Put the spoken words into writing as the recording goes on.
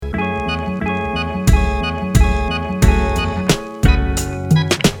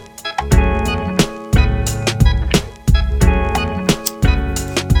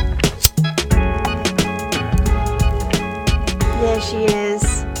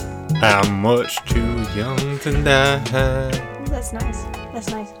I'm much too young to die. That's nice.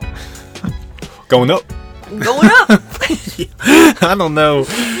 That's nice. Going up. Going up! I don't know.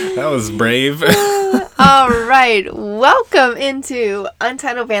 That was brave. All right. Welcome into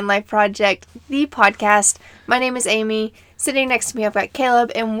Untitled Van Life Project, the podcast. My name is Amy. Sitting next to me, I've got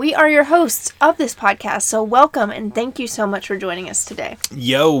Caleb, and we are your hosts of this podcast. So welcome, and thank you so much for joining us today.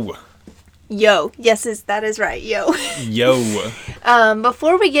 Yo. Yo. Yes, that is right. Yo. Yo.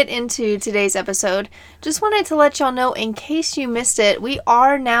 Before we get into today's episode, just wanted to let y'all know, in case you missed it, we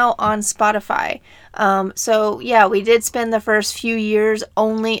are now on Spotify. So yeah, we did spend the first few years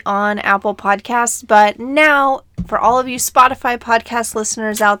only on Apple Podcasts, but now, for all of you Spotify podcast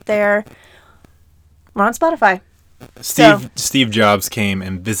listeners out there, we're on Spotify. Steve Jobs came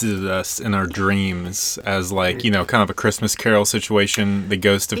and visited us in our dreams as, like, you know, kind of a Christmas Carol situation, the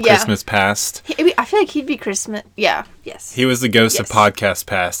ghost of Christmas past. I feel like he'd be Christmas. Yeah, yes. He was the ghost of podcast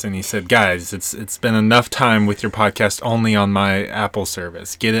past, and he said, guys, it's been enough time with your podcast only on my Apple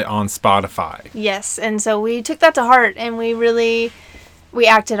service. Get it on Spotify. Yes, and so we took that to heart, and we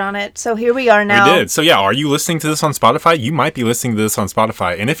acted on it. So here we are now. We did. So yeah, are you listening to this on Spotify? You might be listening to this on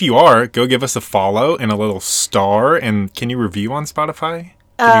Spotify. And if you are, go give us a follow and a little star. And can you review on Spotify?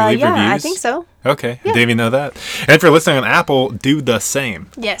 Can you leave reviews? I think so. Okay. Yeah. Didn't even know that. And if you're listening on Apple, do the same.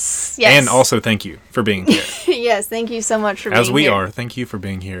 Yes. And also thank you for being here. Yes, thank you so much for being here. As we are. Thank you for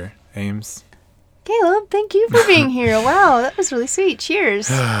being here, Ames. Caleb, thank you for being here. Wow, that was really sweet.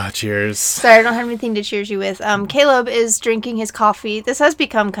 Cheers. Cheers. Sorry, I don't have anything to cheers you with. Caleb is drinking his coffee. This has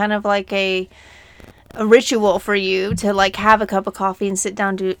become kind of like a ritual for you to, like, have a cup of coffee and sit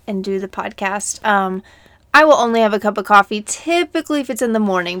down and do the podcast. I will only have a cup of coffee typically if it's in the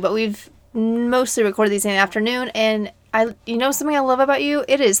morning, but we've mostly recorded these in the afternoon, and you know something I love about you?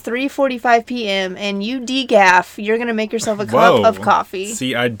 It is 3:45 p.m. and you degaff. You're gonna make yourself a cup of coffee.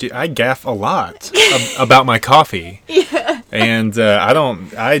 See, I gaff a lot about my coffee. Yeah. And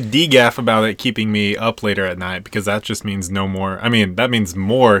I degaff about it keeping me up later at night, because that just means that means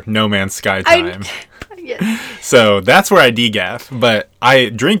more No Man's Sky time. Yes. So that's where I degaff, but I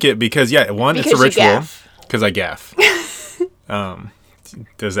drink it because it's a ritual. Because I gaff.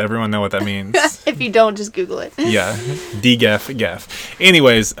 Does everyone know what that means? If you don't, just Google it. Yeah, gaff.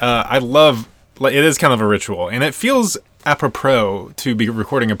 Anyways, I love, it is kind of a ritual, and it feels apropos to be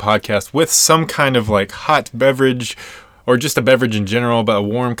recording a podcast with some kind of, like, hot beverage, or just a beverage in general, but a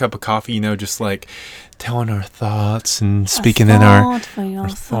warm cup of coffee, you know, just like telling our thoughts and speaking in our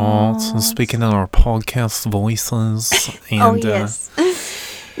thoughts and speaking in our podcast voices. And, oh, yes.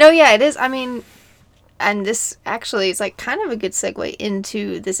 No, yeah, it is. I mean, and this actually is, like, kind of a good segue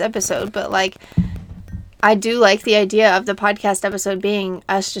into this episode, but, like, I do like the idea of the podcast episode being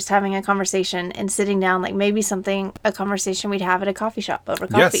us just having a conversation and sitting down, like, maybe a conversation we'd have at a coffee shop over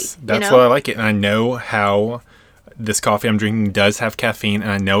coffee. Yes, that's why I like it. And I know how this coffee I'm drinking does have caffeine,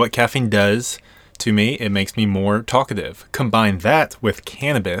 and I know what caffeine does to me. It makes me more talkative. Combine that with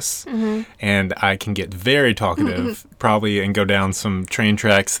cannabis, and I can get very talkative, probably, and go down some train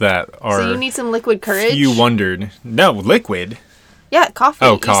tracks that are... So you need some liquid courage? You wondered. No, liquid. Yeah, coffee.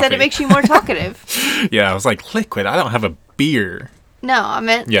 Oh, coffee. You said it makes you more talkative. Yeah, I was like, liquid? I don't have a beer. No, I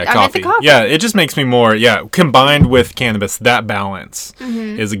meant coffee. I meant the coffee. Yeah, it just makes me more, combined with cannabis, that balance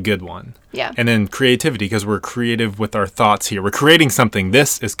is a good one. Yeah. And then creativity, because we're creative with our thoughts here. We're creating something.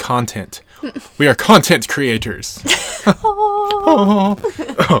 This is content. We are content creators. Oh,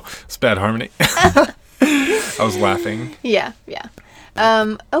 it's bad harmony. I was laughing. Yeah.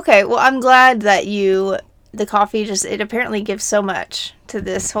 Okay, well, I'm glad that the coffee it apparently gives so much to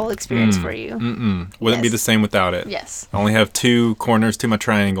this whole experience for you. Wouldn't be the same without it. Yes. I only have 2 corners to my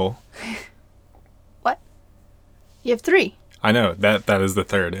triangle. What? You have 3. I know, that is the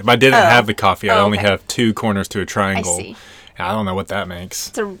third. If I didn't have the coffee, I only have 2 corners to a triangle. I see. I don't know what that makes.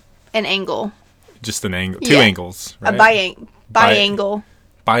 It's an angle. Just an angle. 2 angles, right? A biangle.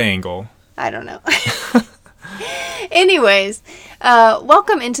 Biangle. I don't know. Anyways,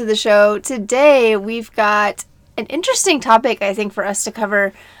 welcome into the show. Today we've got an interesting topic, I think, for us to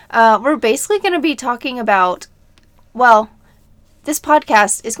cover. We're basically going to be talking about, this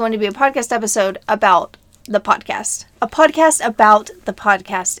podcast is going to be a podcast episode about the podcast. A podcast about the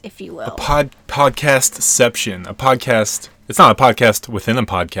podcast, if you will. A podcastception. A podcast. It's not a podcast within a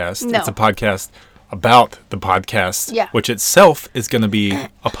podcast. No. It's a podcast about the podcast, which itself is going to be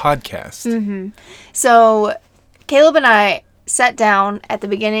a podcast. So, Caleb and I sat down at the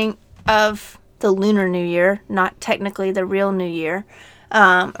beginning of the Lunar New Year, not technically the real New Year,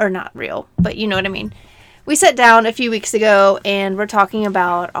 or not real, but you know what I mean. We sat down a few weeks ago and we're talking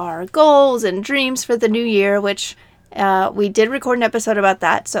about our goals and dreams for the new year, which We did record an episode about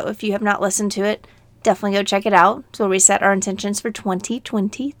that, so if you have not listened to it, definitely go check it out. So we set our intentions for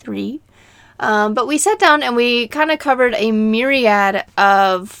 2023. But we sat down and we kind of covered a myriad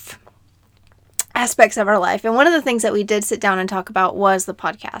of aspects of our life. And one of the things that we did sit down and talk about was the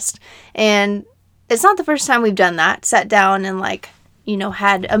podcast. And it's not the first time we've done that. Sat down and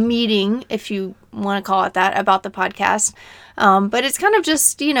had a meeting, if you want to call it that, about the podcast. But it's kind of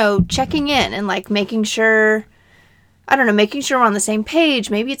just, checking in and making sure we're on the same page.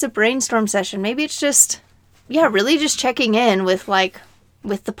 Maybe it's a brainstorm session. Maybe it's just, really just checking in with the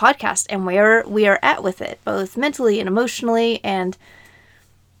podcast and where we are at with it, both mentally and emotionally. And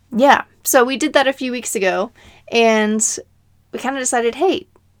so we did that a few weeks ago, and we kind of decided, hey,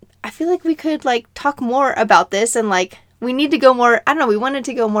 I feel like we could talk more about this, and we need to go more, we wanted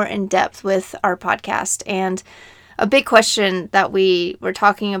to go more in depth with our podcast. And a big question that we were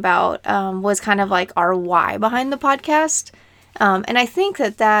talking about was kind of our why behind the podcast. And I think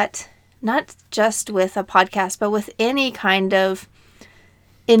that not just with a podcast, but with any kind of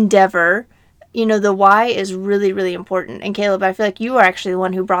endeavor, the why is really, really important. And Caleb, I feel like you are actually the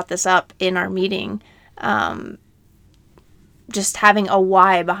one who brought this up in our meeting. Just having a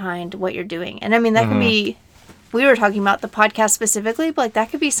why behind what you're doing. And that can be, we were talking about the podcast specifically, but that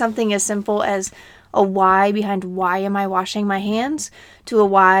could be something as simple as a why behind why am I washing my hands to a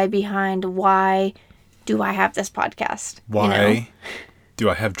why behind why do I have this podcast? Why do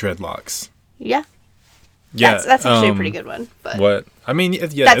I have dreadlocks? Yeah. Yeah, that's actually a pretty good one. But what?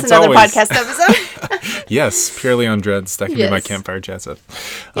 that's another podcast episode. Yes, purely on dreads. That can be my campfire chat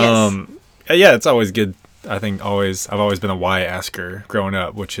stuff. Yes. It's always good. I think I've always been a why asker growing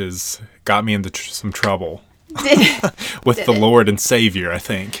up, which has got me into some trouble with the Lord and Savior. I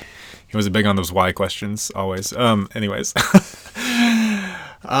think he was big on those why questions always. Anyways.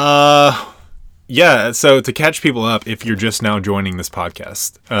 So to catch people up, if you're just now joining this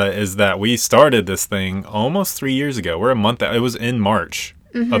podcast, is that we started this thing almost 3 years ago. We're a month out. It was in March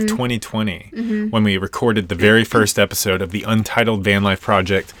of 2020 when we recorded the very first episode of the Untitled Van Life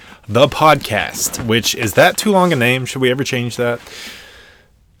Project, the podcast, which, is that too long a name? Should we ever change that?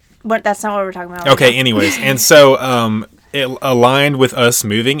 But that's not what we're talking about. Okay, anyways. And so it aligned with us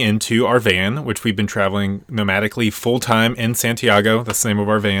moving into our van, which we've been traveling nomadically full-time in Santiago. That's the name of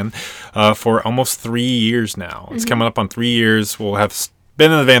our van, for almost 3 years now. It's coming up on 3 years. We'll have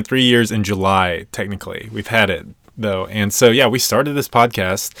been in the van 3 years in July, technically. We've had it, though. And so, we started this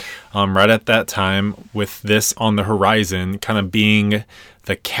podcast right at that time with this on the horizon, kind of being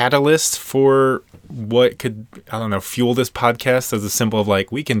the catalyst for what could, fuel this podcast, as a simple of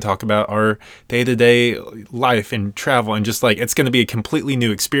we can talk about our day-to-day life and travel, and just it's going to be a completely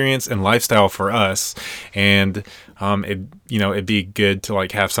new experience and lifestyle for us. And it'd be good to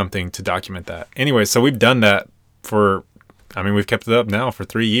have something to document that. Anyway, so we've done that for, we've kept it up now for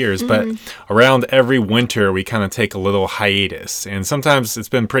 3 years, but around every winter we kind of take a little hiatus, and sometimes it's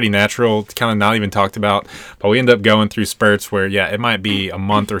been pretty natural, kind of not even talked about, but we end up going through spurts where it might be a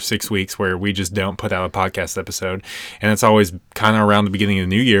month or 6 weeks where we just don't put out a podcast episode. And it's always kind of around the beginning of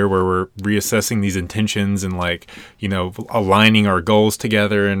the new year where we're reassessing these intentions and aligning our goals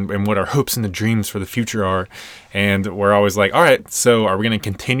together and what our hopes and the dreams for the future are. And we're always all right, so are we going to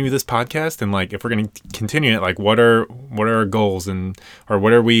continue this podcast? And if we're going to continue it, what are our goals, or what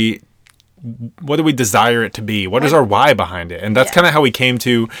do we desire it to be? What is our why behind it? And that's kind of how we came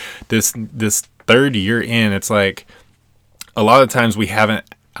to this third year in. It's a lot of times we haven't,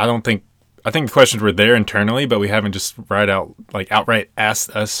 I think the questions were there internally, but we haven't just outright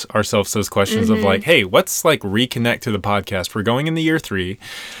asked ourselves those questions of hey, let's reconnect to the podcast. We're going into year 3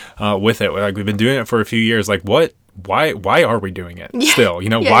 with it. We've been doing it for a few years. Why are we doing it still?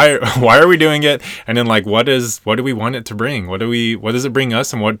 Why are we doing it? And then what do we want it to bring? What does it bring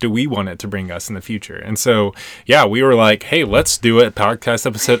us, and what do we want it to bring us in the future? And so, we were hey, let's do a podcast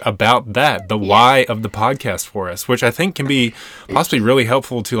episode about that, the why of the podcast for us, which I think can be possibly really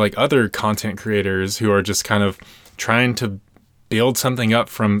helpful to other content creators who are just kind of trying to build something up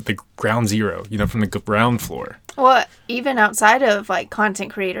from the ground zero, from the ground floor. Well, even outside of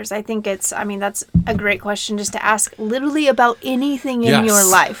content creators, I think that's a great question just to ask literally about anything in your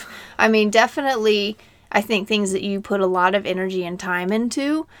life. Definitely, I think things that you put a lot of energy and time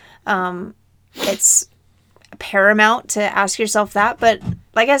into, it's paramount to ask yourself that. But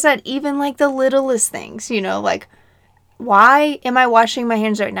like I said, even the littlest things, why am I washing my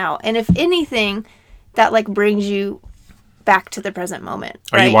hands right now? And if anything, that brings you back to the present moment.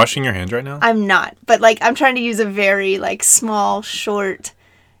 Right? Are you washing your hands right now? I'm not, but I'm trying to use a very small, short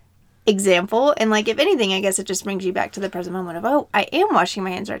example. And like, if anything, I guess it just brings you back to the present moment of, oh, I am washing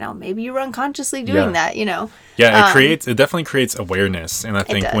my hands right now. Maybe you were unconsciously doing that, you know? Yeah, it definitely creates awareness. And I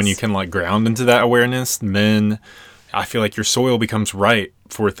think when you can like ground into that awareness, then I feel like your soil becomes right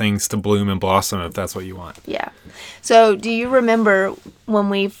for things to bloom and blossom if that's what you want. Yeah. So do you remember when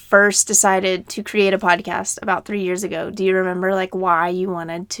we first decided to create a podcast about 3 years ago? Do you remember like why you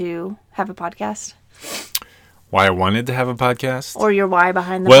wanted to have a podcast? Why I wanted to have a podcast? Or your why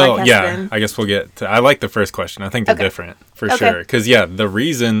behind the podcast? Well, yeah, then? I guess we'll get to, I like the first question. I think they're different for sure. Because, the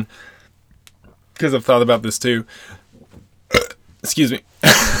reason, because I've thought about this too, excuse me,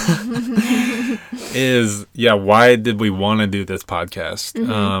 is, why did we want to do this podcast?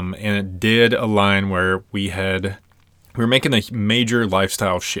 And it did align where we were making a major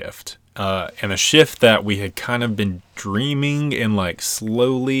lifestyle shift. And a shift that we had kind of been dreaming and like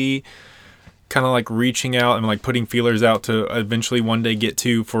slowly kind of like reaching out and like putting feelers out to eventually one day get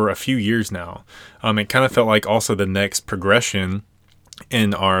to for a few years now. It kind of felt like also the next progression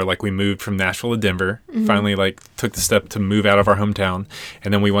in our, like, we moved from Nashville to Denver, finally like took the step to move out of our hometown,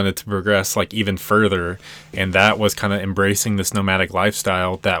 and then we wanted to progress like even further, and that was kind of embracing this nomadic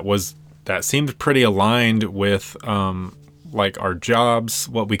lifestyle that seemed pretty aligned with like our jobs,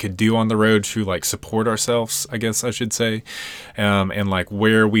 what we could do on the road to like support ourselves, I guess I should say, and like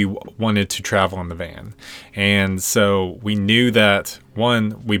where we wanted to travel in the van. And so we knew that,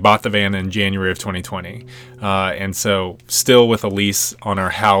 one, we bought the van in January of 2020, and so still with a lease on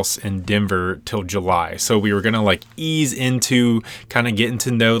our house in Denver till July. So we were gonna like ease into kind of getting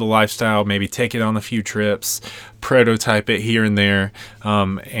to know the lifestyle, maybe take it on a few trips, prototype it here and there,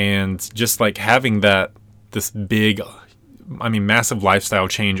 and just like having this big, massive lifestyle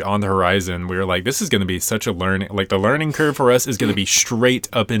change on the horizon. We were like, this is going to be such a the learning curve for us is going to be straight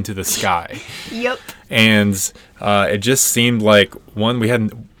up into the sky. Yep. And it just seemed like, one,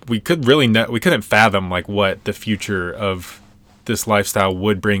 we couldn't fathom like what the future of this lifestyle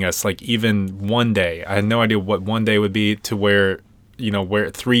would bring us. Like even one day, I had no idea what one day would be to where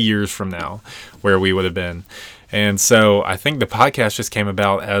 3 years from now, where we would have been. And so I think the podcast just came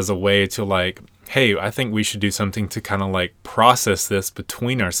about as a way to like, hey, I think we should do something to kind of like process this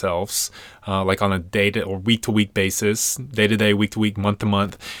between ourselves, like on a day to or week to week basis, day to day, week to week, month to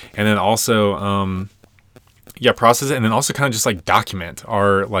month, and then also, process it, and then also kind of just like document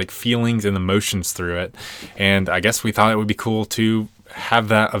our like feelings and emotions through it. And I guess we thought it would be cool to have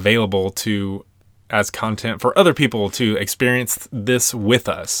that available as content for other people to experience this with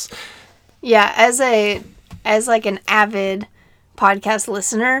us. Yeah, as like an avid podcast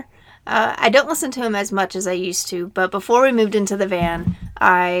listener, I don't listen to him as much as I used to, but before we moved into the van,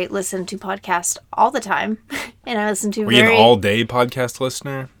 I listened to podcasts all the time, and I listened to Were you an all-day podcast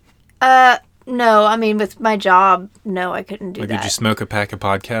listener? No, with my job, no, I couldn't do that. Did you smoke a pack of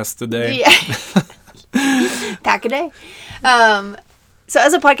podcasts a day? Yeah. Pack a day. So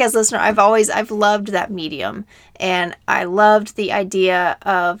as a podcast listener, I've loved that medium, and I loved the idea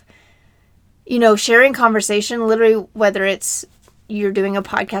of, sharing conversation, literally, whether it's you're doing a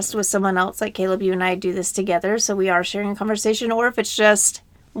podcast with someone else, like Caleb, you and I do this together, so we are sharing a conversation, or if it's just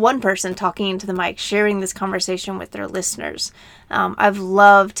one person talking into the mic, sharing this conversation with their listeners.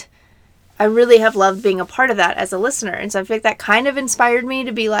 I really have loved being a part of that as a listener, and so I feel like that kind of inspired me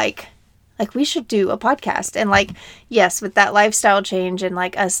to be like we should do a podcast. And like, yes, with that lifestyle change and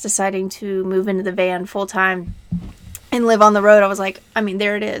like us deciding to move into the van full time and live on the road, I was like,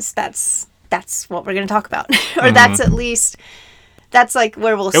 there it is. That's what we're going to talk about. Or that's like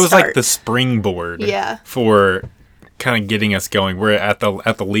where we'll start. It was like the springboard for kind of getting us going. Where at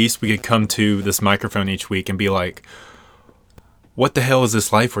the least we could come to this microphone each week and be like, what the hell is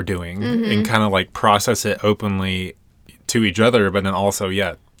this life we're doing? And kind of like process it openly to each other, but then also,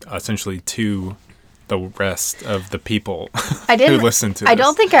 essentially to the rest of the people who listen to us. I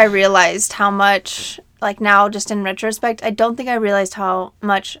don't think I realized how much, like now just in retrospect, I don't think I realized how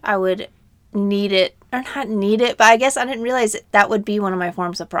much I would need it, or not need it, but I guess I didn't realize that would be one of my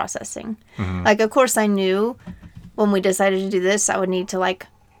forms of processing. Like, of course I knew when we decided to do this, I would need to like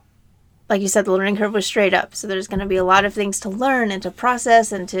you said, the learning curve was straight up. So there's going to be a lot of things to learn and to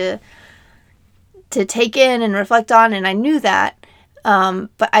process and to take in and reflect on. And I knew that.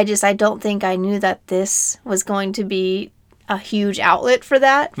 But I don't think I knew that this was going to be a huge outlet for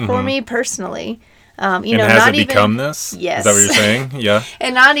that for me personally. Has it become this? Yes. Is that what you're saying? Yeah.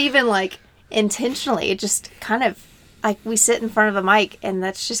 And not even like intentionally. It just kind of like we sit in front of a mic and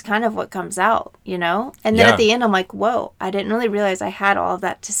that's just kind of what comes out, And then at the end I'm like, whoa, I didn't really realize I had all of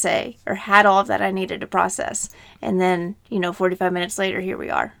that to say or had all of that I needed to process. And then, 45 minutes later, here we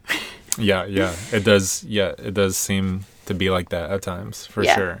are. Yeah. It does. Yeah. It does seem to be like that at times, for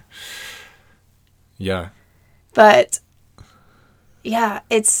Yeah. sure. Yeah. But yeah,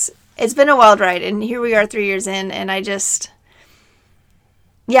 it's been a wild ride, and here we are 3 years in, and I just,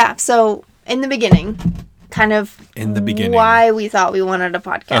 yeah. So in the beginning, why we thought we wanted a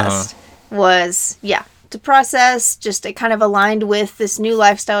podcast was, to process, just it kind of aligned with this new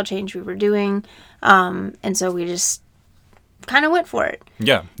lifestyle change we were doing. And so we just kind of went for it.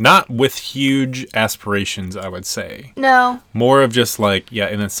 Yeah. Not with huge aspirations, I would say. No. More of just like,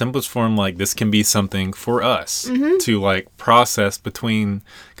 in its simplest form, like this can be something for us to like process between,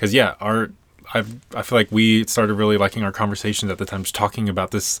 because I feel like we started really liking our conversations at the time, just talking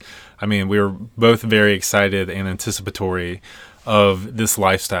about this. I mean, we were both very excited and anticipatory of this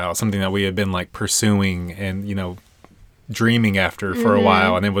lifestyle, something that we had been like pursuing and, dreaming after for a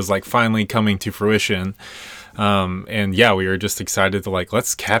while. And it was like finally coming to fruition. And we were just excited to like,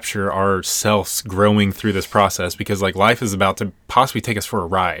 let's capture ourselves growing through this process, because like life is about to possibly take us for a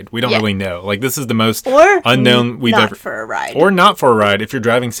ride. We don't really know. Like this is the most unknown we've ever. For a ride. Or not for a ride if you're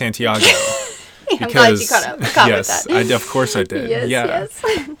driving Santiago. I'm glad you caught with that. Of course I did. Yes.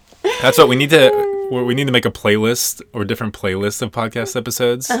 That's what we need to. We need to make a playlist or different playlists of podcast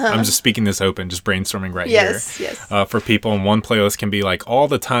episodes. I'm just speaking this open, just brainstorming here. Yes. For people, and one playlist can be like all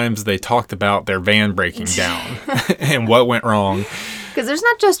the times they talked about their van breaking down and what went wrong. Because there's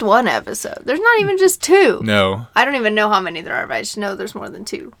not just one episode. There's not even just two. No. I don't even know how many there are, but I just know there's more than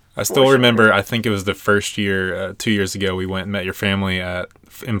two. I still remember, I think it was the first year, 2 years ago, we went and met your family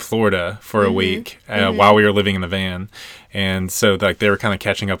in Florida for a week while we were living in the van. And so like they were kind of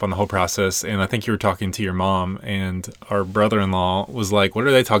catching up on the whole process. And I think you were talking to your mom, and our brother-in-law was like, what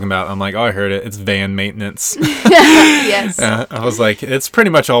are they talking about? I'm like, oh, I heard it. It's van maintenance. Yes. I was like, it's pretty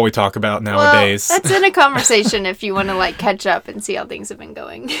much all we talk about nowadays. Well, that's in a conversation if you want to like catch up and see how things have been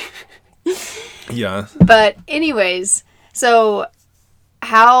going. Yeah. But anyways, so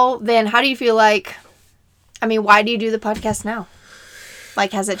how do you feel like, why do you do the podcast now?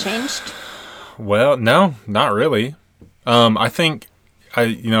 Like, has it changed? Well, no, not really. I think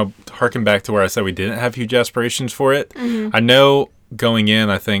harken back to where I said we didn't have huge aspirations for it. I know going in,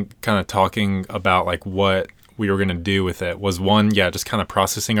 I think kind of talking about like what we were going to do with it was one, just kind of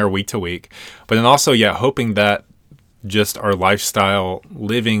processing our week to week, but then also, hoping that just our lifestyle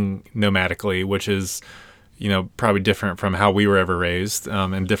living nomadically, which is, probably different from how we were ever raised,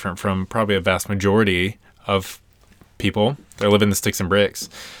 and different from probably a vast majority of people that live in the sticks and bricks.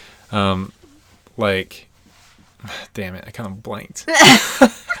 Damn it, I kind of blanked. I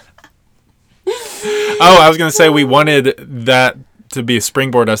was going to say we wanted that to be a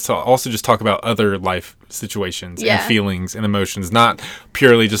springboard us to also just talk about other life situations and feelings and emotions, not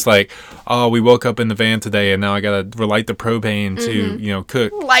purely just like, oh, we woke up in the van today and now I got to relight the propane to,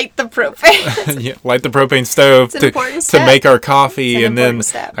 cook. Light the propane. Light the propane stove to make our coffee. And then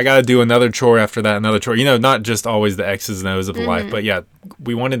step. I got to do another chore after that, another chore. Not just always the X's and O's of life, but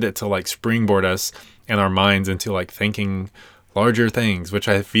we wanted it to like springboard us and our minds into like thinking larger things, which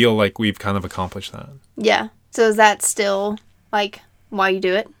I feel like we've kind of accomplished that. Yeah. So is that still like why you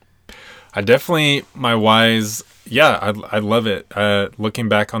do it? I definitely, my whys, I love it. Looking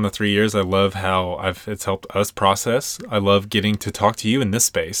back on the 3 years, I love how it's helped us process. I love getting to talk to you in this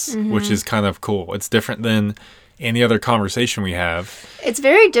space, which is kind of cool. It's different than any other conversation we have. It's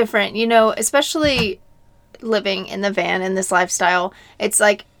very different, especially living in the van in this lifestyle. It's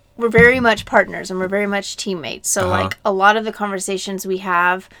like we're very much partners and we're very much teammates. So like a lot of the conversations we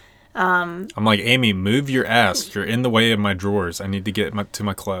have, I'm like, Amy, move your ass. You're in the way of my drawers. I need to get to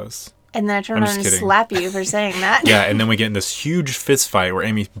my clothes. And then I turn around and slap you for saying that. And then we get in this huge fist fight where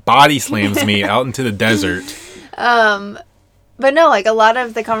Amy body slams me out into the desert. But no, like a lot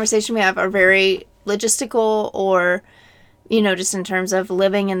of the conversation we have are very logistical or, just in terms of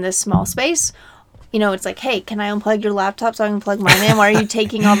living in this small space. It's like, hey, can I unplug your laptop so I can plug mine in? Why are you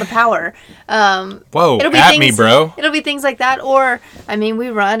taking all the power? Whoa, me, bro. It'll be things like that. Or, we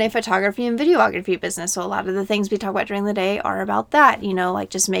run a photography and videography business. So a lot of the things we talk about during the day are about that, like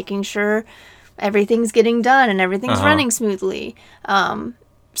just making sure everything's getting done and everything's running smoothly.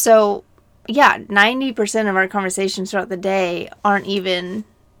 90% of our conversations throughout the day aren't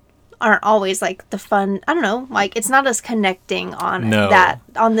always like the fun. I don't know. Like it's not us connecting on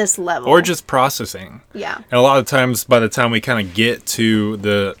this level, or just processing. Yeah. And a lot of times, by the time we kind of get to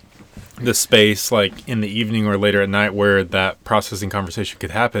the space, like in the evening or later at night, where that processing conversation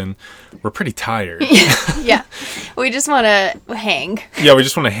could happen, we're pretty tired. Yeah. We just want to hang. Yeah, we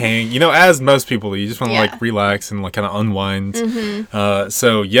just want to hang. As most people, you just want to like relax and like kind of unwind.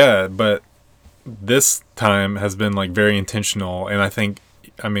 But this time has been like very intentional, and I think,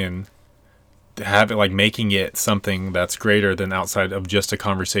 have it like making it something that's greater than outside of just a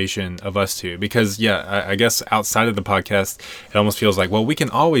conversation of us two. Because I guess outside of the podcast, it almost feels like, well, we can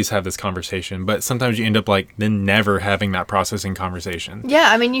always have this conversation, but sometimes you end up like then never having that processing conversation. Yeah,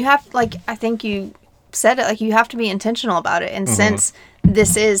 I mean, you have, like, I think you said it, like, you have to be intentional about it. And since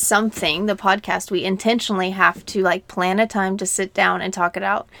this is something, the podcast, we intentionally have to, like, plan a time to sit down and talk it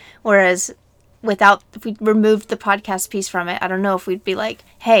out. Whereas if we removed the podcast piece from it, I don't know if we'd be like,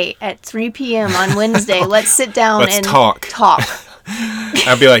 hey, at 3 p.m. on Wednesday, let's sit down and talk.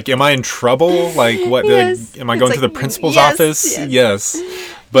 I'd be like, am I in trouble? Like, what? Yes. Am I going to the principal's office? Yes.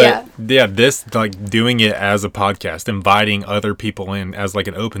 But this, like, doing it as a podcast, inviting other people in as like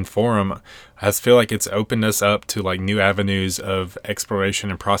an open forum, I feel like it's opened us up to like new avenues of exploration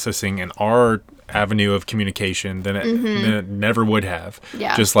and processing in our avenue of communication than it never would have.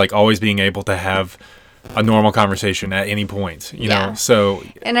 Yeah. Just like always being able to have a normal conversation at any point, you know? So.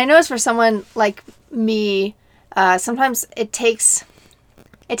 And I notice for someone like me, sometimes it takes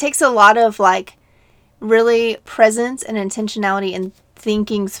a lot of like really presence and intentionality in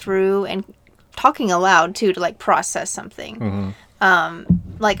thinking through and talking aloud too, to like process something.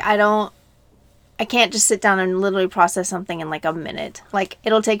 Like I can't just sit down and literally process something in like a minute. Like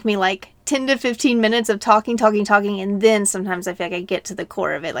it'll take me like 10 to 15 minutes of talking, and then sometimes I feel like I get to the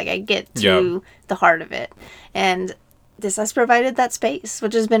core of it, like I get to the heart of it. And this has provided that space,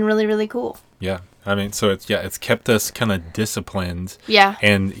 which has been really, really cool. Yeah. I mean, so it's kept us kind of disciplined. Yeah.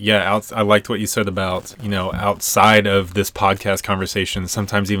 And I liked what you said about, you know, outside of this podcast conversation,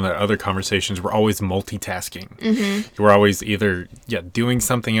 sometimes even our other conversations, we're always multitasking. We're always either, doing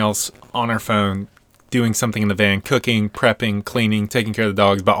something else on our phone, doing something in the van, cooking, prepping, cleaning, taking care of the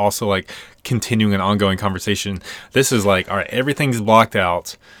dogs, but also like continuing an ongoing conversation. This is like, all right, everything's blocked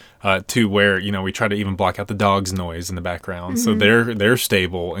out. To where, you know, we try to even block out the dog's noise in the background. So they're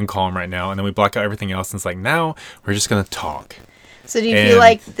stable and calm right now. And then we block out everything else. And it's like, now we're just going to talk. So do you feel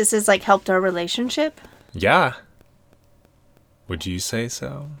like this has like helped our relationship? Yeah. Would you say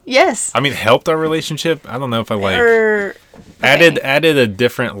so? Yes. I mean, helped our relationship? I don't know if I like added a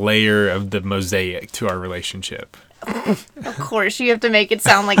different layer of the mosaic to our relationship. Of course, you have to make it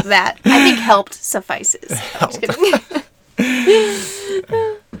sound like that. I think helped suffices. Helped.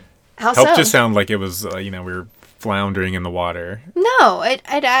 How Helped so? just sound like it was, we were floundering in the water. No, it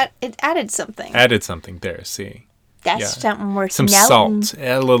added something. Added something there, see. That's something worth some noting. salt.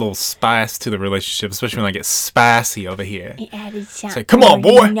 Add a little spice to the relationship, especially when I get spicy over here. It added something. Say, come on,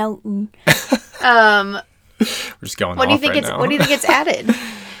 boy. We're just going what off do you think right now. What do you think it's added?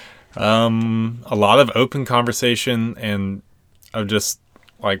 A lot of open conversation and of just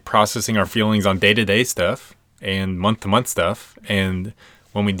like processing our feelings on day-to-day stuff and month-to-month stuff. And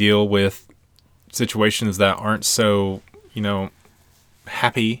when we deal with situations that aren't so,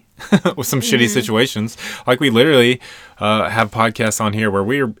 happy with some shitty situations, like we literally have podcasts on here where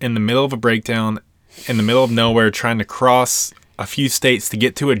we're in the middle of a breakdown, in the middle of nowhere, trying to cross a few states to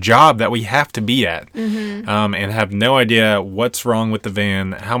get to a job that we have to be at, and have no idea what's wrong with the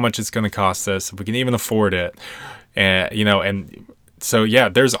van, how much it's going to cost us, if we can even afford it, and so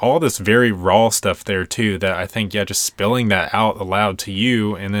there's all this very raw stuff there too that I think just spilling that out aloud to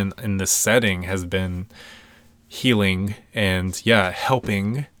you and then in this setting has been healing and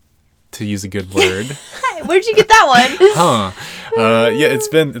helping, to use a good word. Where'd you get that one?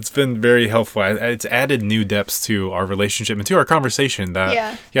 It's been very helpful. It's added new depths to our relationship and to our conversation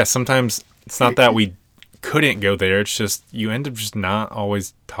that sometimes it's not that we couldn't go there, it's just you end up just not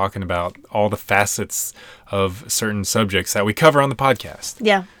always talking about all the facets of certain subjects that we cover on the podcast.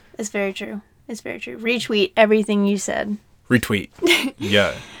 Yeah, it's very true. It's very true. Retweet everything you said. Retweet.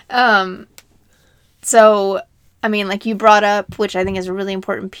 Yeah. So, I mean, like you brought up, which I think is a really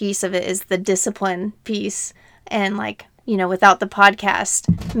important piece of it, is the discipline piece. And like, without the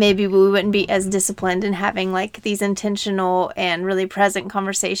podcast, maybe we wouldn't be as disciplined in having like these intentional and really present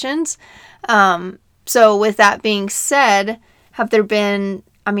conversations. So with that being said, have there been,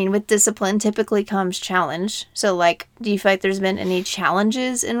 with discipline typically comes challenge. So like, do you feel like there's been any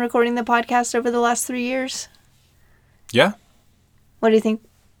challenges in recording the podcast over the last 3 years? Yeah. What do you think?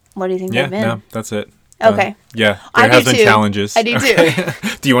 They've been? No, that's it. Okay. There have been challenges. I do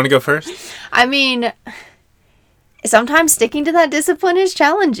too. Do you want to go first? Sometimes sticking to that discipline is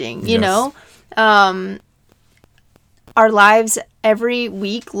challenging, you know? Our lives every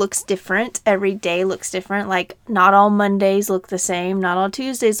week looks different. Every day looks different. Like, not all Mondays look the same. Not all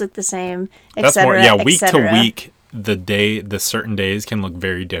Tuesdays look the same, etc. That's more, week to week, the certain days can look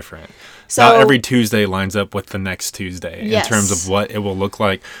very different. So, not every Tuesday lines up with the next Tuesday in terms of what it will look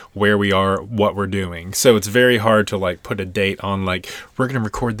like, where we are, what we're doing. So it's very hard to like put a date on like, we're going to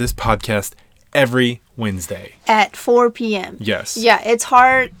record this podcast every Wednesday at 4 p.m. Yes. Yeah, it's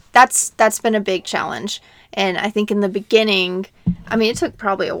hard. That's been a big challenge. And I think in the beginning, I mean, it took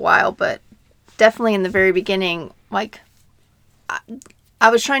probably a while, but definitely in the very beginning, like, I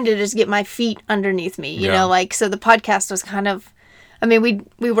was trying to just get my feet underneath me, you know, like, so the podcast was kind of, I mean,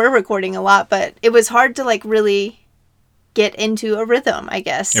 we were recording a lot, but it was hard to, like, really get into a rhythm, I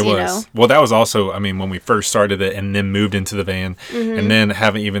guess. It was. Know? Well, that was also, I mean, when we first started it and then moved into the van and then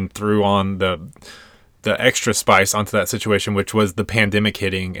haven't even threw on the extra spice onto that situation, which was the pandemic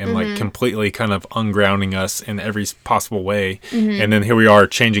hitting and like completely kind of ungrounding us in every possible way. And then here we are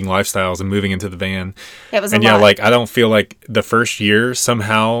changing lifestyles and moving into the van. It was and a lot. like, I don't feel like the first year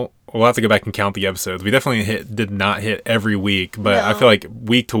somehow, we'll have to go back and count the episodes. We definitely did not hit every week, but I feel like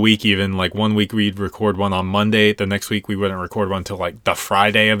week to week, even like one week we'd record one on Monday. The next week we wouldn't record one until like the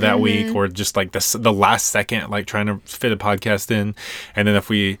Friday of that week, or just like the last second, like trying to fit a podcast in. And then if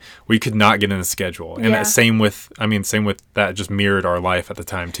we could not get in a schedule, and that same with that just mirrored our life at the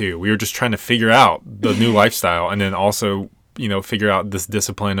time too. We were just trying to figure out the new lifestyle, and then also, you know, figure out this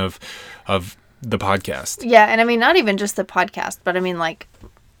discipline of the podcast. Yeah. And I mean, not even just the podcast, but I mean, like,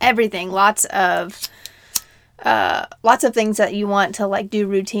 everything, lots of things that you want to like do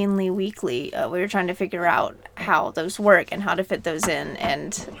routinely weekly. We were trying to figure out how those work and how to fit those in,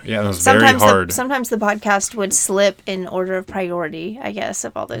 and yeah, it was very hard. Sometimes the podcast would slip in order of priority, I guess,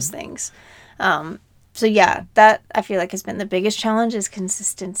 of all those things. So yeah, that I feel like has been the biggest challenge, is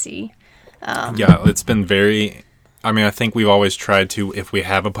consistency. Yeah, it's been very. I mean, I think we've always tried to, if we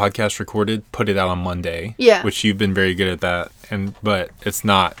have a podcast recorded, put it out on Monday. Yeah. Which you've been very good at that. But it's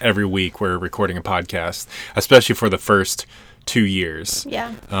not every week we're recording a podcast, especially for the first 2 years.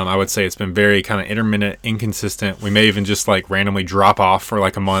 Yeah. I would say it's been very kind of intermittent, inconsistent. We may even just like randomly drop off for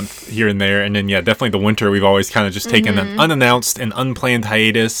like a month here and there. And then, yeah, definitely the winter, we've always kind of just taken an unannounced and unplanned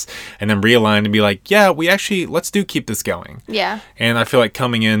hiatus and then realigned and be like, yeah, let's keep this going. Yeah. And I feel like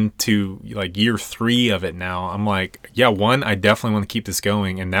coming into like year 3 of it now, I'm like, yeah, I definitely want to keep this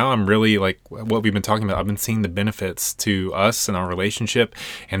going. And now I'm really like what we've been talking about. I've been seeing the benefits to us and our relationship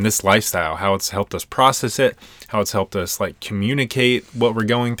and this lifestyle, how it's helped us process it, how it's helped us like communicate what we're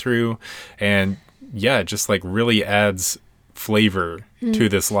going through. And yeah, it just like really adds flavor to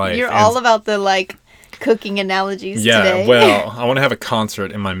this life. You're all about the like cooking analogies today. Yeah, well, I want to have a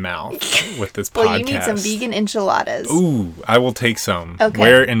concert in my mouth with this podcast. Well, you need some vegan enchiladas. Ooh, I will take some. Okay.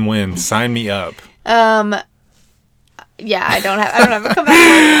 Where and when? Sign me up. Yeah, I don't have a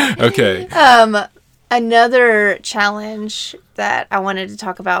comeback. Okay. Another challenge that I wanted to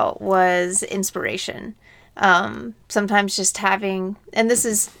talk about was inspiration. Sometimes just having, and this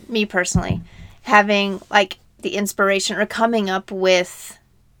is me personally, having like the inspiration or coming up with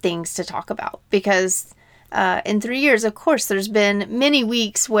things to talk about, because in 3 years, of course, there's been many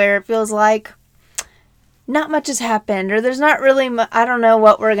weeks where it feels like not much has happened, or there's not really I don't know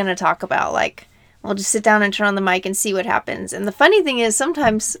what we're going to talk about. Like, we'll just sit down and turn on the mic and see what happens. And the funny thing is,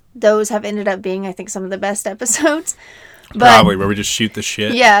 sometimes those have ended up being, I think, some of the best episodes. Probably, where we just shoot the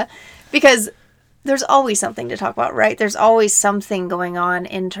shit. Yeah, because there's always something to talk about, right? There's always something going on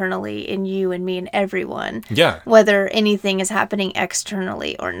internally in you and me and everyone. Yeah. Whether anything is happening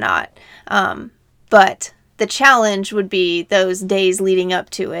externally or not. But the challenge would be those days leading up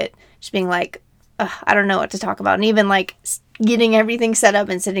to it, just being like, I don't know what to talk about. And even like getting everything set up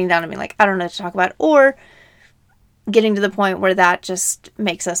and sitting down and being like, I don't know what to talk about. Or getting to the point where that just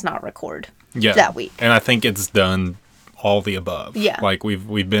makes us not record that week. And I think it's done all the above. Yeah. Like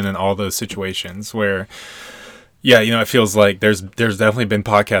we've been in all those situations where, yeah, you know, it feels like there's definitely been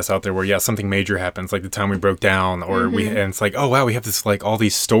podcasts out there where, yeah, something major happens, like the time we broke down, or and it's like, oh wow, we have this like all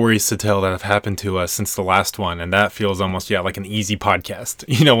these stories to tell that have happened to us since the last one, and that feels almost like an easy podcast,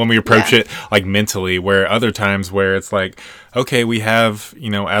 you know, when we approach it like mentally. Where other times where it's like, okay, we have,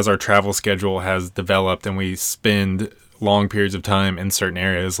 you know, as our travel schedule has developed and we spend long periods of time in certain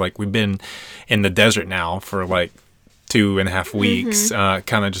areas, like we've been in the desert now for like 2.5 weeks,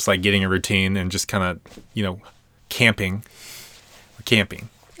 kind of just like getting a routine and just kind of, you know, campers.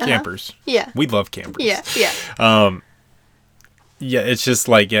 Yeah. We love campers. Yeah. Yeah, it's just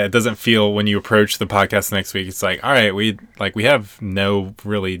like, yeah, it doesn't feel when you approach the podcast next week, it's like, all right, we have no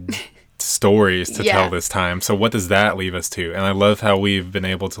really stories to tell this time. So what does that leave us to? And I love how we've been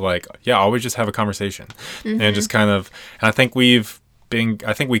able to like, always just have a conversation and just kind of, and I think we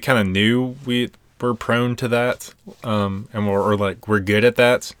kind of knew we're prone to that. And we're good at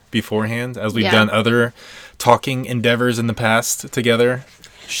that beforehand, as we've done other talking endeavors in the past together.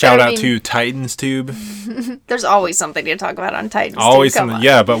 Shout out to Titans Tube. There's always something to talk about on Titans Always Tube. something,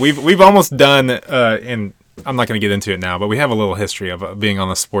 yeah. But we've almost done, and I'm not going to get into it now, but we have a little history of being on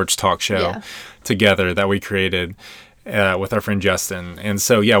a sports talk show together that we created with our friend Justin. And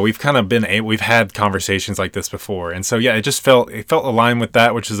so, yeah, we've kind of we've had conversations like this before. And so, yeah, it felt aligned with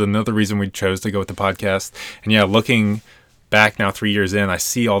that, which is another reason we chose to go with the podcast. And yeah, looking back now 3 years in, I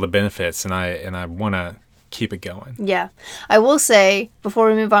see all the benefits, and I want to keep it going. Yeah. I will say, before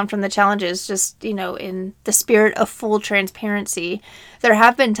we move on from the challenges, just, in the spirit of full transparency, there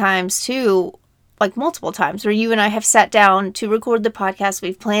have been times too, like multiple times, where you and I have sat down to record the podcast.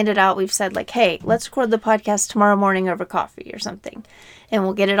 We've planned it out. We've said like, hey, let's record the podcast tomorrow morning over coffee or something. And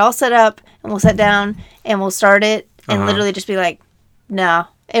we'll get it all set up, and we'll sit down and we'll start it, and literally just be like, no.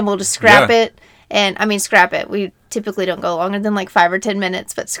 And we'll just scrap it. And scrap it. We typically don't go longer than like 5 or 10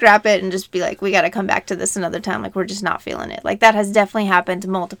 minutes, but scrap it and just be like, we got to come back to this another time. Like, we're just not feeling it. Like, that has definitely happened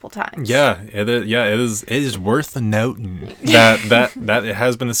multiple times. Yeah, it is worth noting that it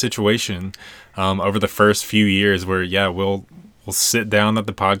has been a situation over the first few years where, we'll sit down at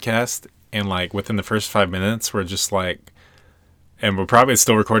the podcast, and like within the first 5 minutes, we're just like, and we're probably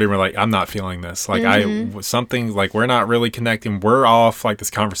still recording. We're like, I'm not feeling this. Like something like we're not really connecting. We're off. Like this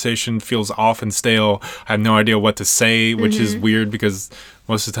conversation feels off and stale. I have no idea what to say, which is weird because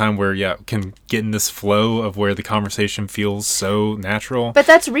most of the time we're can get in this flow of where the conversation feels so natural. But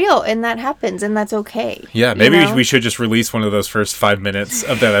that's real, and that happens, and that's okay. Yeah, maybe we should just release one of those first 5 minutes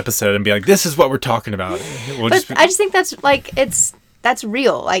of that episode and be like, this is what we're talking about. I just think that's like that's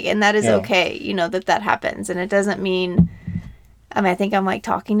real, like, and that is okay. That happens, and it doesn't mean. I think I'm like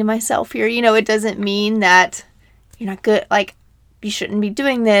talking to myself here. It doesn't mean that you're not good. Like, you shouldn't be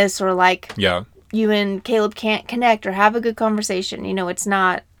doing this, or like you and Caleb can't connect or have a good conversation. It's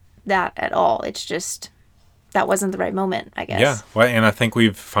not that at all. It's just that wasn't the right moment, I guess. Yeah. Well, and I think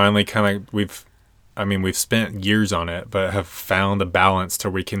we've finally we've spent years on it, but have found a balance to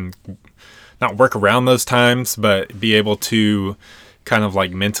where we can not work around those times, but be able to kind of like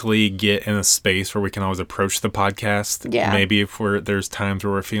mentally get in a space where we can always approach the podcast. Yeah. Maybe if there's times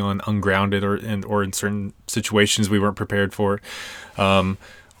where we're feeling ungrounded or in certain situations we weren't prepared for,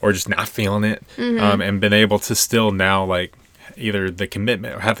 or just not feeling it, and been able to still now like either the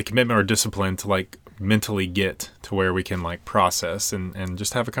commitment or have the commitment or discipline to like mentally get to where we can like process and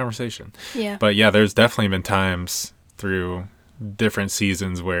just have a conversation. Yeah. But yeah, there's definitely been times through different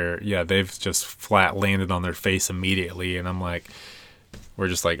seasons where they've just flat landed on their face immediately, and I'm like, we're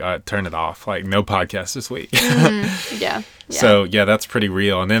just like, turn it off. Like, no podcast this week. Yeah. So, that's pretty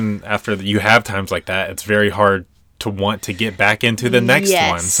real. And then after you have times like that, it's very hard to want to get back into the next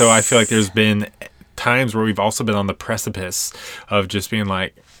one. So I feel like there's been times where we've also been on the precipice of just being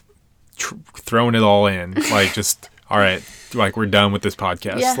like, throwing it all in. Like, just, all right, like, we're done with this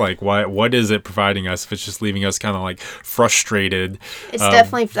podcast. Yeah. Like, what is it providing us if it's just leaving us kind of like frustrated? It's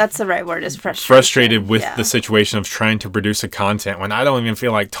definitely, that's the right word, is frustrated. Frustrated with the situation of trying to produce a content when I don't even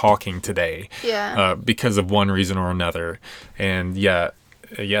feel like talking today. Yeah. Because of one reason or another. And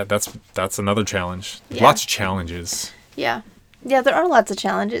that's another challenge. Yeah. Lots of challenges. Yeah. Yeah, there are lots of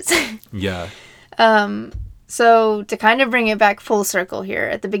challenges. Yeah. So to kind of bring it back full circle here,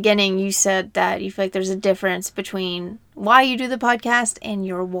 at the beginning you said that you feel like there's a difference between why you do the podcast and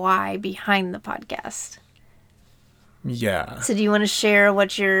your why behind the podcast. Yeah. So do you want to share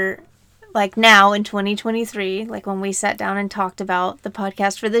what you're like now in 2023, like when we sat down and talked about the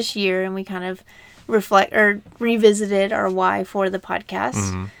podcast for this year and we kind of revisited our why for the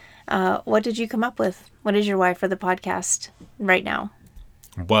podcast. What did you come up with? What is your why for the podcast right now?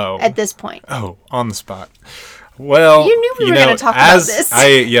 Whoa. At this point. Oh, on the spot. Well, you knew we were going to talk about this.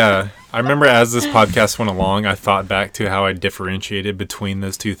 I remember as this podcast went along, I thought back to how I differentiated between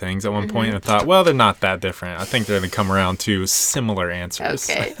those two things at one point, and I thought, well, they're not that different. I think they're going to come around to similar answers.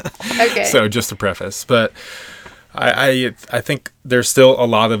 Okay. So just to preface, but I think there's still a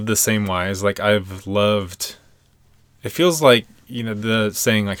lot of the same whys. Like, I've loved, it feels like, the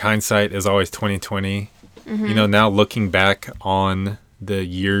saying like hindsight is always 20/20. Now looking back on the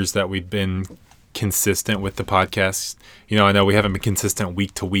years that we've been consistent with the podcast, I know we haven't been consistent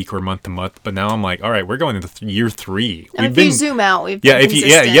week to week or month to month, but now I'm like, all right, we're going into year 3. You zoom out, we've been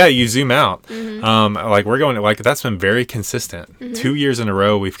consistent. You zoom out. Like, we're going, like, that's been very consistent. 2 years in a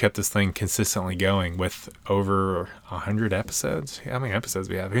row, we've kept this thing consistently going with over 100 episodes. How many episodes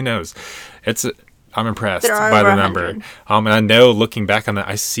we have? Who knows? I'm impressed by the number. And I know, looking back on that,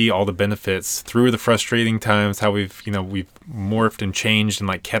 I see all the benefits through the frustrating times, how we've morphed and changed and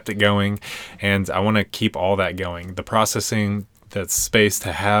like kept it going. And I want to keep all that going. The processing, that space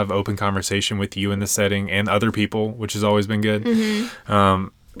to have open conversation with you in the setting and other people, which has always been good.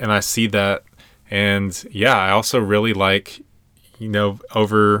 And I see that. And I also really like,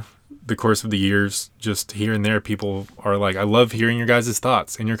 over the course of the years, just here and there, people are like, I love hearing your guys'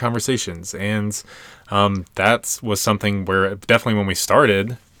 thoughts and your conversations. And that was something where definitely when we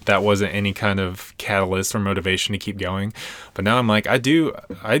started, that wasn't any kind of catalyst or motivation to keep going. But now I'm like, I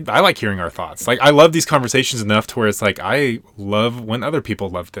like hearing our thoughts. Like, I love these conversations enough to where it's like, I love when other people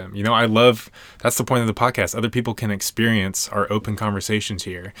love them. You know, that's the point of the podcast. Other people can experience our open conversations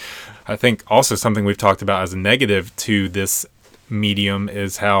here. I think also something we've talked about as a negative to this medium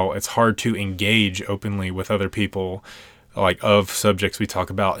is how it's hard to engage openly with other people, like of subjects we talk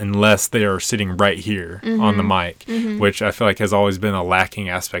about, unless they are sitting right here on the mic, which I feel like has always been a lacking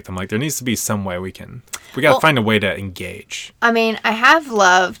aspect. I'm like, there needs to be some way we got to find a way to engage. I mean, I have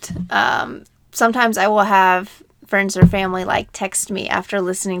loved, sometimes I will have friends or family like text me after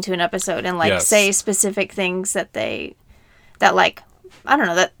listening to an episode and like say specific things that I don't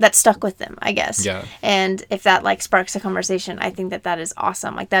know, that stuck with them, I guess. Yeah. And if that like sparks a conversation, I think that is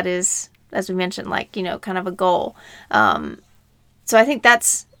awesome. Like, that is, as we mentioned, like, you know, kind of a goal. So I think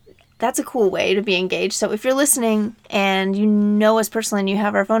that's a cool way to be engaged. So if you're listening and you know us personally and you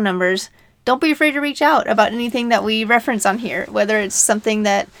have our phone numbers, don't be afraid to reach out about anything that we reference on here, whether it's something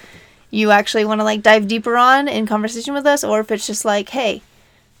that you actually want to like dive deeper on in conversation with us, or if it's just like, hey,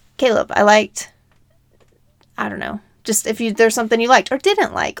 Caleb, I don't know, just if there's something you liked or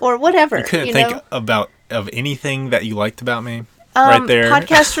didn't like or whatever. You couldn't think of anything that you liked about me? Right there.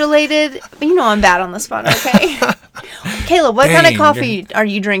 Podcast related. You know I'm bad on the spot, okay? Caleb, what kind of coffee are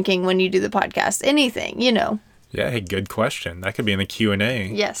you drinking when you do the podcast? Anything, you know. Yeah, hey, good question. That could be in the Q&A.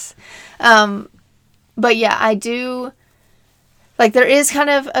 Yes. But yeah, I do, like, there is kind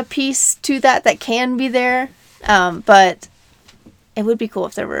of a piece to that can be there. But it would be cool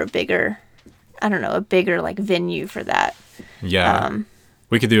if there were a bigger like venue for that. Yeah.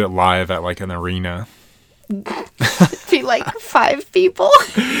 We could do it live at like an arena. Be like 5 people.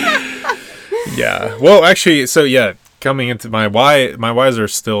 Yeah. Well, actually, so yeah, coming into my whys are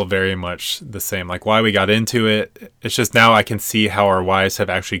still very much the same. Like, why we got into it, it's just now I can see how our whys have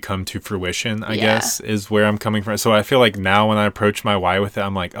actually come to fruition, I guess, is where I'm coming from. So I feel like now when I approach my why with it,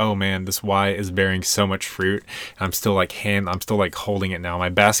 I'm like, oh man, this why is bearing so much fruit. I'm still like holding it now. My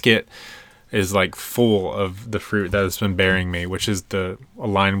basket is like full of the fruit that has been bearing me, which is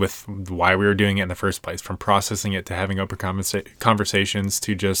aligned with why we were doing it in the first place, from processing it to having open conversations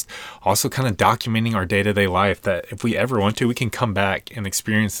to just also kind of documenting our day-to-day life, that if we ever want to, we can come back and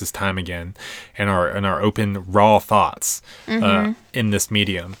experience this time again and our open, raw thoughts in this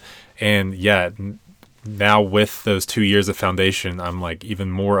medium. And yeah, now with those 2 years of foundation, I'm like even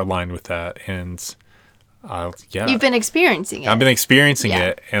more aligned with that. And you've been experiencing it. I've been experiencing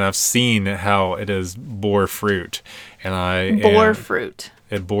it, and I've seen how it has bore fruit. And it bore fruit.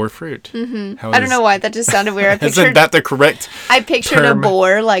 Mm-hmm. I don't know why that just sounded weird. Isn't that the correct? I pictured term? A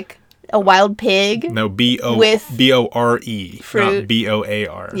boar, like a wild pig. No, B-O-R-E, fruit. Not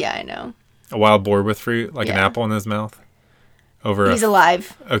B-O-A-R. Yeah, I know. A wild boar with fruit, like an apple in his mouth. He's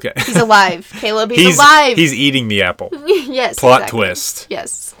alive. Okay. He's alive. Caleb, he's alive. He's eating the apple. Yes. Plot twist.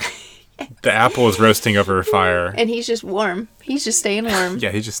 Yes. The apple is roasting over a fire. And he's just warm. He's just staying warm. Yeah,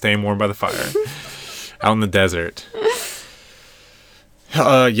 he's just staying warm by the fire. Out in the desert.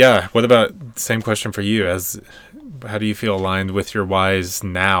 Yeah, what about, same question for you, how do you feel aligned with your whys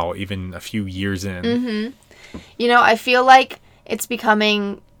now, even a few years in? Mm-hmm. You know, I feel like it's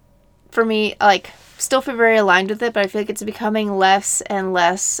becoming, for me, like, still feel very aligned with it, but I feel like it's becoming less and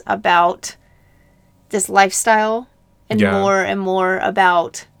less about this lifestyle and more and more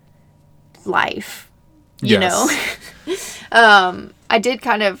about life, you know. I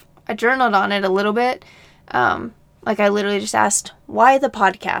journaled on it a little bit. Like, I literally just asked, why the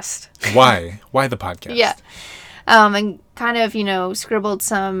podcast? Why the podcast? Yeah. And kind of, you know, scribbled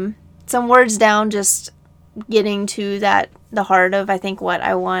some words down, just getting to the heart of, I think, what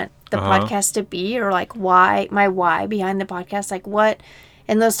I want the podcast to be, or like my why behind the podcast. Like, what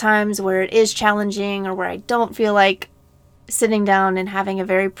in those times where it is challenging or where I don't feel like sitting down and having a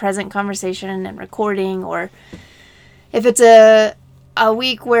very present conversation and recording, or if it's a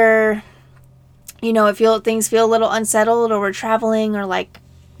week where, you know, things feel a little unsettled, or we're traveling, or like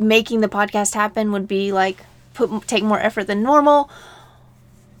making the podcast happen would be like take more effort than normal.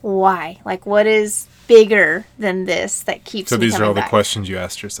 Why? Like, what is bigger than this that keeps me coming back? So these are all the questions you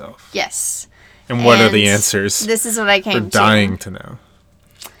asked yourself. Yes. And what are the answers? This is what I came to. We're dying to know.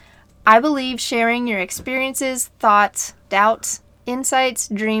 I believe sharing your experiences, thoughts, doubts, insights,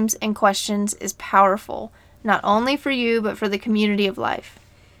 dreams, and questions is powerful, not only for you, but for the community of life.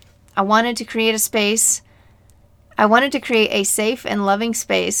 I wanted to create a safe and loving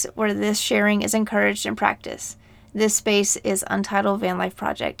space where this sharing is encouraged and practiced. This space is Untitled Van Life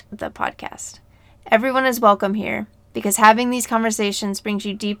Project, the podcast. Everyone is welcome here because having these conversations brings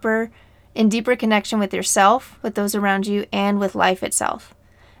you deeper connection with yourself, with those around you, and with life itself.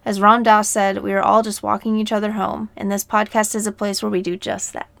 As Ram Dass said, we are all just walking each other home, and this podcast is a place where we do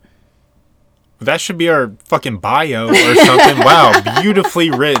just that. That should be our fucking bio or something. Wow,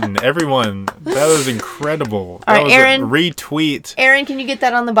 beautifully written. Everyone, that was incredible. All right, was Aaron. A retweet. Aaron, can you get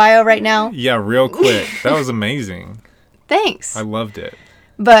that on the bio right now? Yeah, real quick. That was amazing. Thanks. I loved it.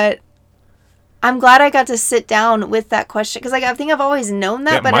 But I'm glad I got to sit down with that question because I think I've always known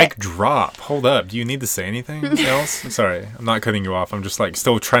that. Yeah, but mic drop. Hold up. Do you need to say anything else? I'm sorry. I'm not cutting you off. I'm just like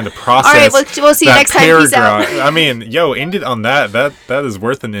still trying to process. All right, we'll see you next time. Peace out. I mean, end it on that. That is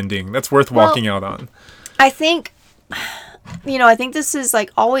worth an ending. That's worth walking out on. I think, I think this is like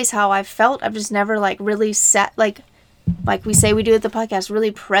always how I've felt. I've just never like really sat like we say we do at the podcast,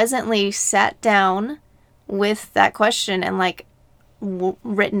 really presently sat down with that question and like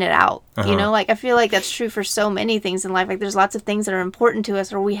written it out. Like I feel like that's true for so many things in life. Like there's lots of things that are important to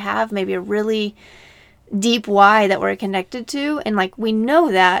us, or we have maybe a really deep why that we're connected to, and like we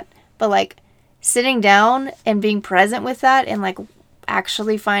know that, but like sitting down and being present with that and like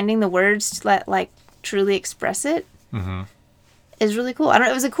actually finding the words to let like truly express it is really cool. I don't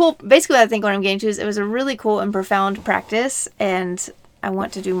know, it was a cool, basically I think what I'm getting to is it was a really cool and profound practice, and I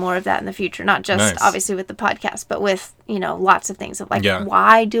want to do more of that in the future. Not just obviously with the podcast, but with, lots of things of like,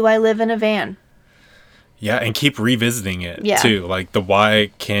 why do I live in a van? Yeah, and keep revisiting it too. Like the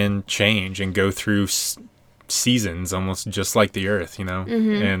why can change and go through seasons almost just like the earth,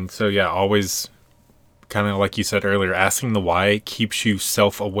 And so, always kind of like you said earlier, asking the why keeps you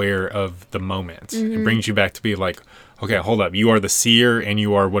self-aware of the moment. It brings you back to be like, okay, hold up. You are the seer and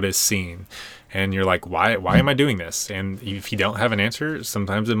you are what is seen. And you're like, why am I doing this? And if you don't have an answer,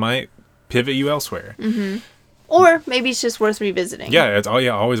 sometimes it might pivot you elsewhere. Or maybe it's just worth revisiting. Yeah, it's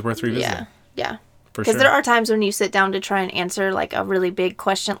always worth revisiting. Yeah. For sure. Because there are times when you sit down to try and answer like a really big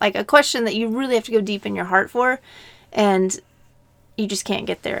question, like a question that you really have to go deep in your heart for, and you just can't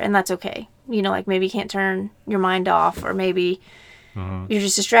get there, and that's okay. Like maybe you can't turn your mind off, or maybe you're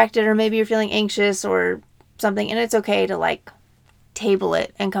just distracted, or maybe you're feeling anxious or something, and it's okay to like table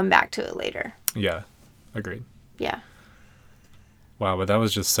it and come back to it later. Yeah, agreed. Yeah. Wow, but that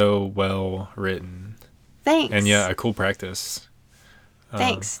was just so well written. Thanks. And a cool practice.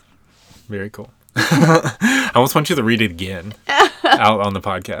 Thanks. Very cool. I almost want you to read it again out on the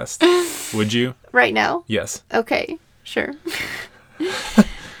podcast. Would you? Right now? Yes. Okay, sure.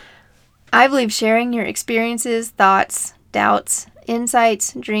 I believe sharing your experiences, thoughts, doubts,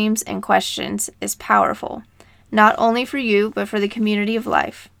 insights, dreams, and questions is powerful. Not only for you, but for the community of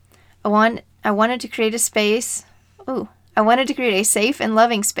life. I wanted to create a space. I wanted to create a safe and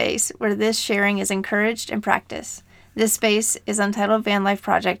loving space where this sharing is encouraged and practiced. This space is Untitled Van Life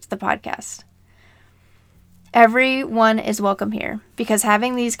Project, the podcast. Everyone is welcome here because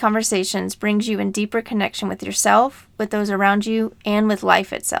having these conversations brings you in deeper connection with yourself, with those around you, and with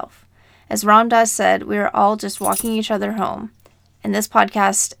life itself. As Ram Dass said, we are all just walking each other home, and this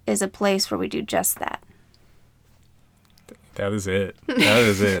podcast is a place where we do just that. That is it. That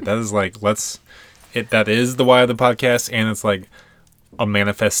is like, that is the why of the podcast, and it's like a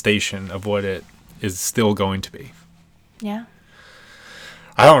manifestation of what it is still going to be. Yeah.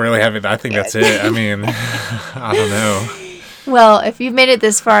 I don't really have it. I think that's it. I mean, I don't know. Well, if you've made it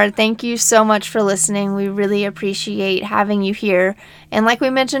this far, thank you so much for listening. We really appreciate having you here. And like we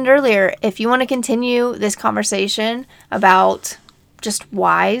mentioned earlier, if you want to continue this conversation about just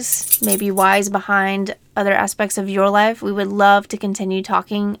whys, maybe whys behind other aspects of your life, we would love to continue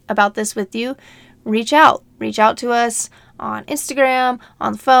talking about this with you. Reach out to us on Instagram,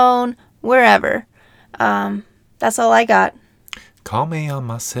 on the phone, wherever. That's all I got. Call me on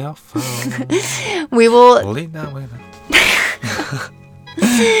my cell phone.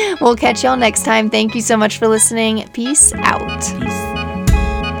 We'll catch y'all next time. Thank you so much for listening. Peace out. Peace.